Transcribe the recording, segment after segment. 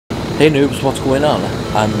Hey noobs, what's going on?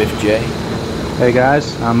 I'm MythJay. Hey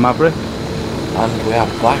guys, I'm Maverick. And we are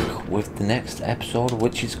back with the next episode,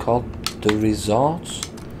 which is called The Resort.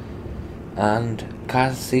 And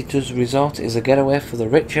Casita's Resort is a getaway for the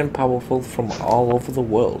rich and powerful from all over the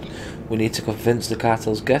world. We need to convince the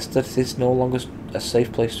cartel's guests that it is no longer a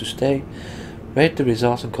safe place to stay. Raid the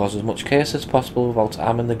resort and cause as much chaos as possible without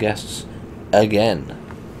harming the guests again.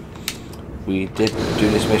 We did do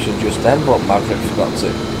this mission just then, but Maverick forgot to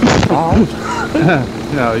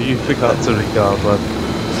record. No, you forgot to record, bud.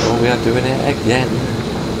 So we are doing it again.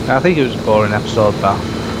 I think it was a boring episode,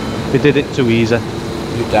 that. We did it too easy.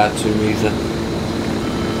 You died too easy.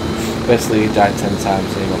 Basically, you died 10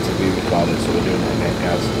 times and you want to be recorded, so we're doing it again,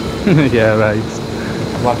 guys. Yeah, right.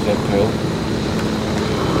 I'm like a cool.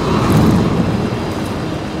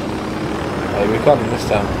 Are you recording this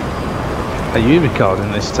time? Are you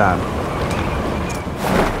recording this time?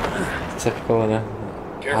 Typical, innit?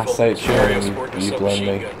 I say it's you and you blame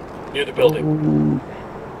me. Near the building. Ooh.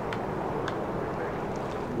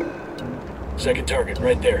 Second target,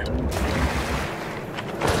 right there.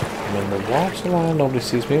 I'm in the water line, nobody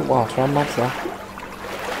sees me at water, I'm mad there.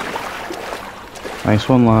 Nice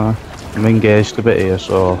one, Lara. I'm engaged a bit here,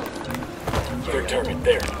 so... Third target,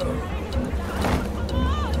 there.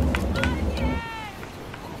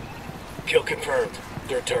 Kill confirmed.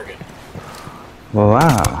 Third target.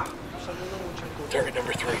 Voila. Target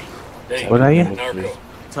number 3. Hey, What are you? Narco.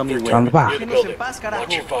 Tell me Third where. On the target, back. near the building.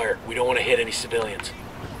 Watch your fire. We don't want to hit any civilians.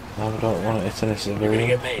 I don't want it to hit any You're gonna civilian.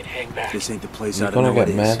 get made. Hang back. This ain't the place. You're I don't know gonna what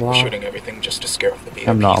get is. mad, We're lad. shooting everything just to scare off the VIPs.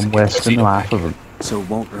 I'm not, I'm and get wasting casino half back. of them. So it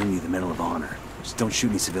won't earn you the Medal of Honor. Just don't shoot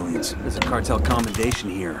any civilians. There's a cartel commendation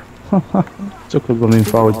here. Took a running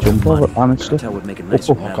forward jump over, honestly. Cartel would make a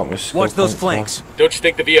nicer I got medal. my skill Watch those points flanks. Don't you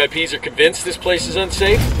think the VIPs are convinced this place is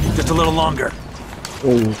unsafe? Just a little longer.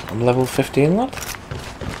 Oh, I'm level 15, lad.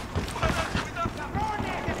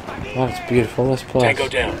 Oh, it's beautiful, this place. Tango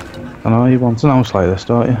down. I know you want an house like this,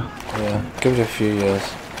 don't you? Yeah, give it a few years.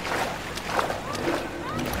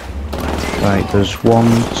 Right, there's 1,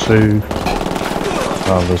 2...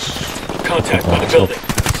 Oh, there's... Contact by the building.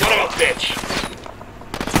 Son of a bitch.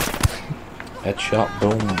 Headshot,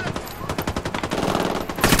 boom.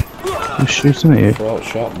 Who's shooting at you? Throat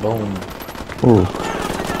shot, boom. Oh,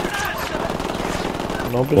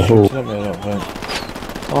 Nobody's Oh. shooting at me, I don't think.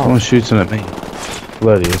 Oh, someone's shooting at me.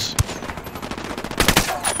 There he is.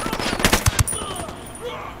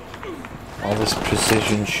 all this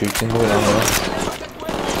precision shooting going on here.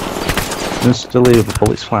 There's still here with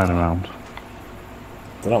bullets flying around.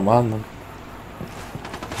 They don't mind them.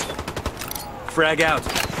 Frag out.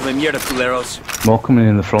 La mierda, culeros. More coming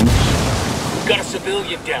in the front. We've got a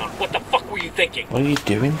civilian down. What the fuck were you thinking? What are you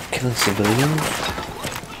doing? Killing civilians?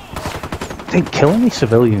 Didn't kill any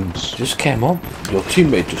civilians. Just came up. Your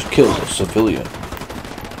teammate just killed a civilian.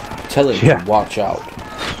 Tell him Yeah. to watch out.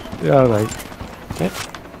 Yeah, right. Okay.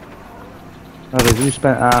 Alright, you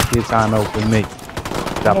spent half your time helping me.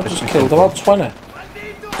 I just killed about 20.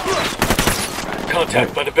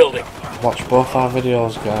 Contact by the building. Watch both our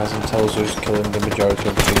videos, guys, and tell us who's killing the majority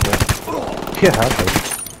of the people. Yeah, okay.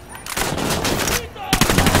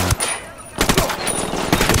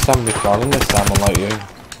 This time I'm recording, this time unlike you.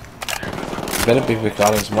 You better be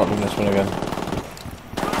recording, so I'm not doing this one again.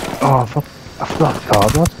 Oh, I forgot the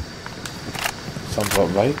card, lad. Sounds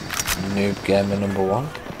about right. Noob gamer number 1.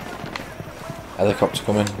 Helicopter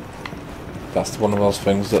coming. That's one of those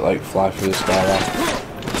things that like fly through the sky like.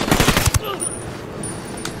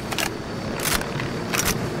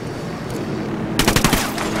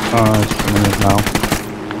 Oh, it's coming in now.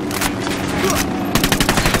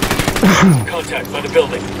 Contact by the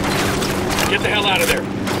building. Get the hell out of there.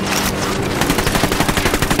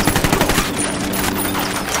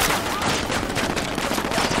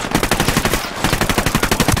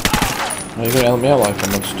 Are you gonna help me out like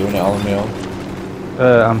I'm just doing it all on my own?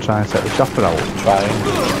 I'm trying to set the chopper out. Trying.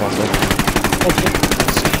 That's it.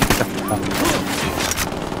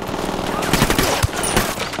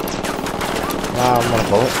 I'm on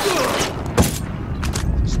bullets.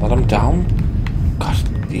 Let him down. Gosh,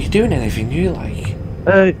 are you doing anything you like?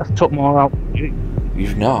 I took more out.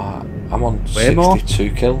 You've not. I'm on Way more?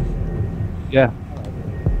 62 kill. Yeah.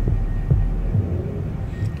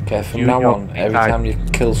 Okay, from You now know, on, every I- time you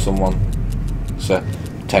kill someone, so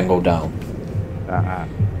tango down.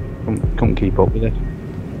 Couldn't keep up with it.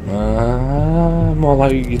 More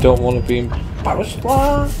like you don't want to be embarrassed.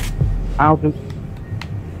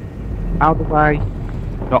 How do I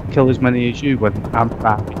not kill as many as you when I'm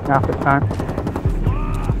back half the time?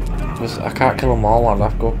 Because I can't kill them all, and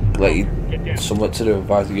I've got like something to do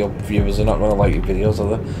with either your viewers are not going to like your videos,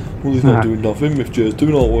 are they? Well, he's not doing nothing. MythJay's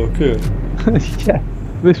doing all work here. Yeah,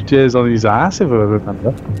 MythJay's on his ass if I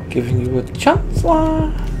remember. Giving you a chance,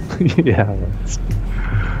 lad. Yeah, that's...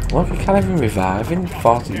 Look, you can't even revive in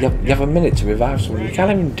 40. You have a minute to revive someone. You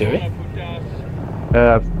can't even do it.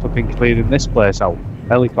 I've been clearing this place out.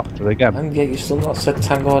 Helicopter again. And yet you still not said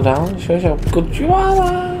tango down. It shows how good you are,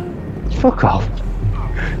 lad. Fuck off.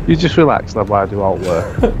 You just relax, lad, while I do all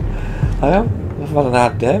work. I am. I've had an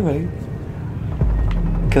hard day, mate.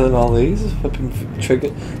 Killing all these. I've been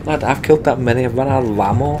triggered. Lad, I've killed that many. I've run out of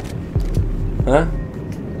ammo. Huh?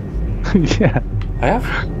 Yeah. I have?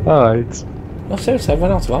 Alright. No, seriously, I've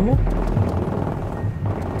run out of ammo.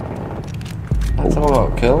 That's how I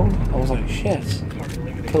got killed. I was like, shit.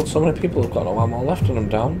 Killed so many people who've got no ammo left and I'm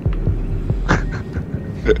down.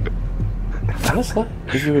 Honestly,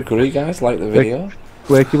 if you agree, guys, like the video.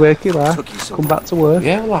 Wakey, lad. Come back to work.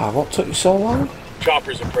 Yeah, lad, what took you so long?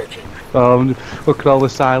 Chopper's approaching. Look at all the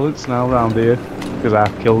silence now around here. Because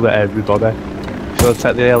I've killed everybody. So I'll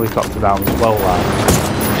take the helicopter down as well, lad.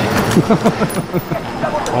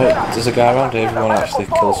 Right, there's a guy around here if you want to actually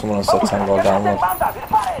kill someone and set tango down,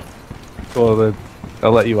 lad. Go on then.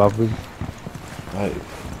 I'll let you have them. Right.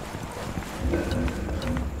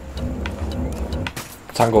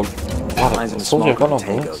 Tango. Lad, I told you I've got no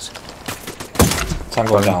bullets.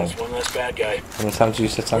 Tango down. That's one less bad guy. How many times do you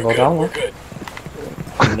say tango We're good, down, we're lad? good.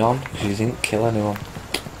 None, because you didn't kill anyone.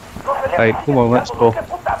 Hey, come on, let's go.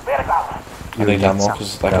 I need ammo,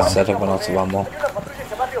 because like I said, I've run out of ammo.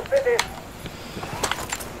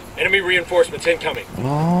 Enemy reinforcements incoming.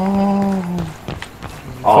 Oh.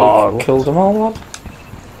 Oh, Killed them all, lad.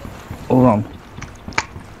 Hold on.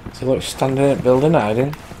 So look, standing in a building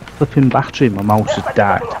hiding. Flipping battery, my mouse has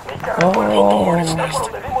died. Oh.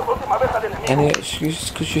 Any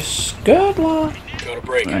excuses because you're scared, lad? Got a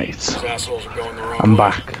break. Right. These assholes are going the wrong I'm way.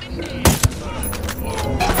 back.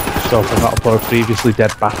 So if I'm not for a previously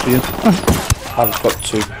dead battery. I've got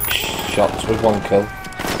 2 shots with 1 kill.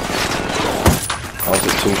 Or is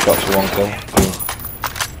it 2 shots with 1 kill?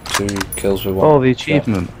 2 kills with 1. Oh, the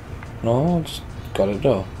achievement. Shot. No, I just got it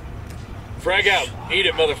though. Frag out. Eat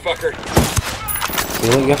it, motherfucker. You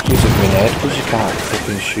think you have to use a grenade because you can't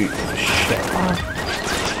fucking shoot for shit, man.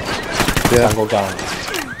 Yeah. Tango down.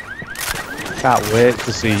 Can't wait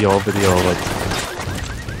to see your video, like.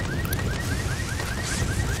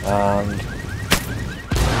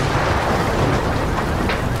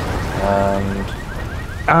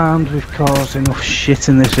 And we've caused enough shit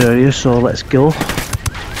in this area, so let's go.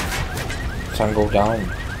 Tango down.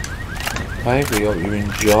 Right, we hope you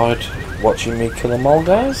enjoyed watching me kill them all,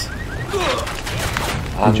 guys.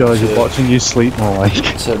 And Enjoyed watching you sleep more like.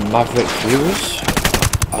 to Maverick viewers,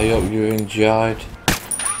 I hope you enjoyed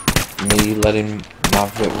me letting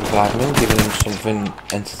Maverick revive me, giving him something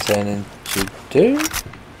entertaining to do.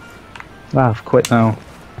 I've quit now.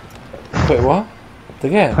 Wait, what? The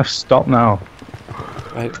game? I've stopped now.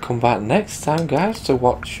 Right, come back next time, guys, to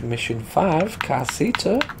watch Mission 5,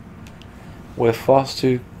 Casita. We're forced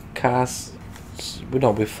Casita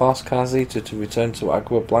to return to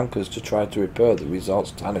Agua Blancas to try to repair the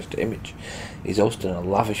resort's tarnished image. He's hosting a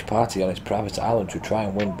lavish party on his private island to try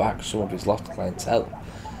and win back some of his lost clientele.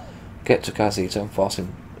 Get to Casita and force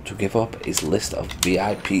him to give up his list of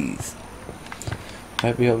VIPs.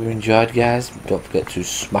 Hope you enjoyed, guys. Don't forget to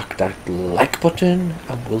smack that like button,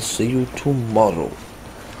 and we'll see you tomorrow.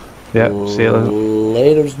 Yeah, see you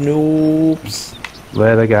later, noobs.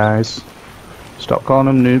 Later, guys. Stop calling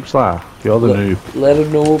them noobs, lah. You're the noob. Later,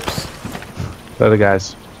 noobs. Later,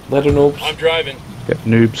 guys. Later, noobs. I'm driving. Get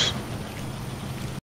noobs.